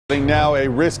Now a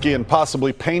risky and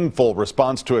possibly painful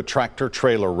response to a tractor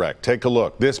trailer wreck. Take a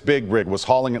look. This big rig was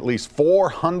hauling at least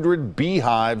 400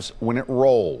 beehives when it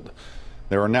rolled.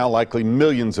 There are now likely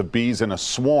millions of bees in a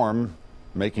swarm,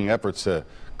 making efforts to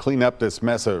clean up this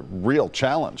mess a real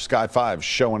challenge. Sky 5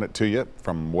 showing it to you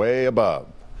from way above.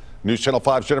 News Channel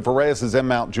 5's Jennifer Reyes is in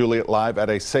Mount Juliet live at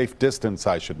a safe distance,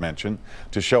 I should mention,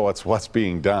 to show us what's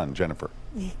being done. Jennifer.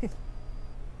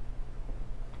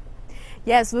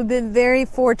 Yes, we've been very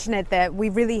fortunate that we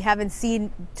really haven't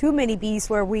seen too many bees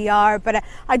where we are, but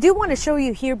I do want to show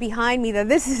you here behind me that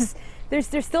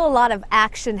there's still a lot of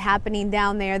action happening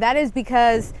down there. That is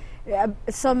because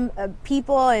some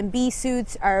people in bee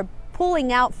suits are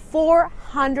pulling out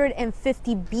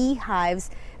 450 beehives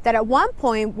that at one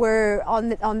point were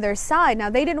on their side.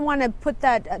 Now, they didn't want to put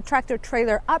that tractor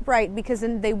trailer upright because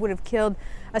then they would have killed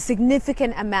a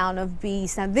significant amount of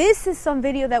bees. Now, this is some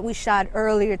video that we shot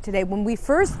earlier today. When we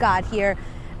first got here,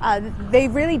 they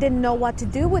really didn't know what to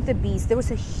do with the bees. There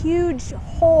was a huge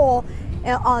hole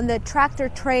on the tractor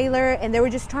trailer, and they were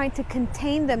just trying to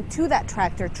contain them to that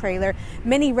tractor trailer.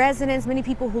 Many residents, many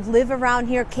people who live around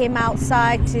here came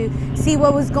outside to see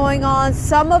what was going on.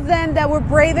 Some of them that were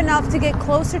brave enough to get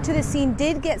closer to the scene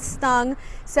did get stung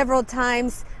several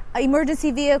times.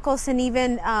 Emergency vehicles and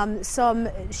even some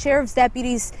sheriff's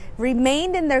deputies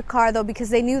remained in their car, though, because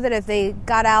they knew that if they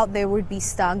got out, they would be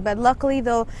stung. But luckily,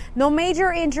 though, no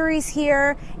major injuries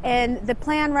here. And the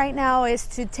plan right now is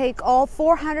to take all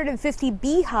 450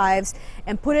 beehives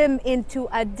and put them into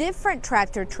a different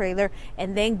tractor trailer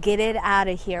and then get it out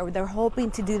of here. They're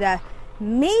hoping to do that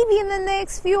maybe in the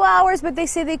next few hours, but they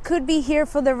say they could be here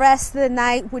for the rest of the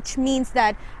night, which means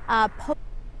that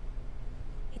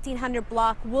 1800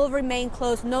 block will remain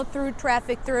closed. No through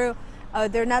traffic through.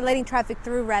 They're not letting traffic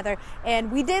through, rather.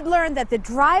 And we did learn that the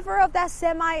driver of that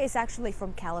semi is actually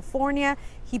from California.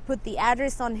 He put the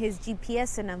address on his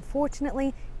GPS, and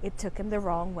unfortunately, it took him the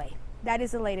wrong way. That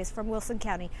is the latest from Wilson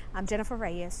County. I'm Jennifer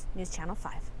Reyes, News Channel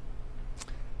 5.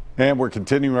 And we're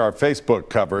continuing our Facebook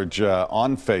coverage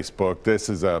on Facebook. This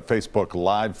is a Facebook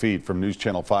live feed from News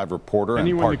Channel 5 reporter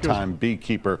and part-time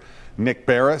beekeeper Nick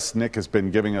Barris. Nick has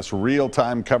been giving us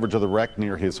real-time coverage of the wreck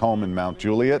near his home in Mount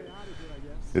Juliet.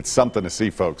 It's something to see,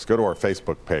 folks. Go to our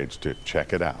Facebook page to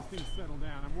check it out.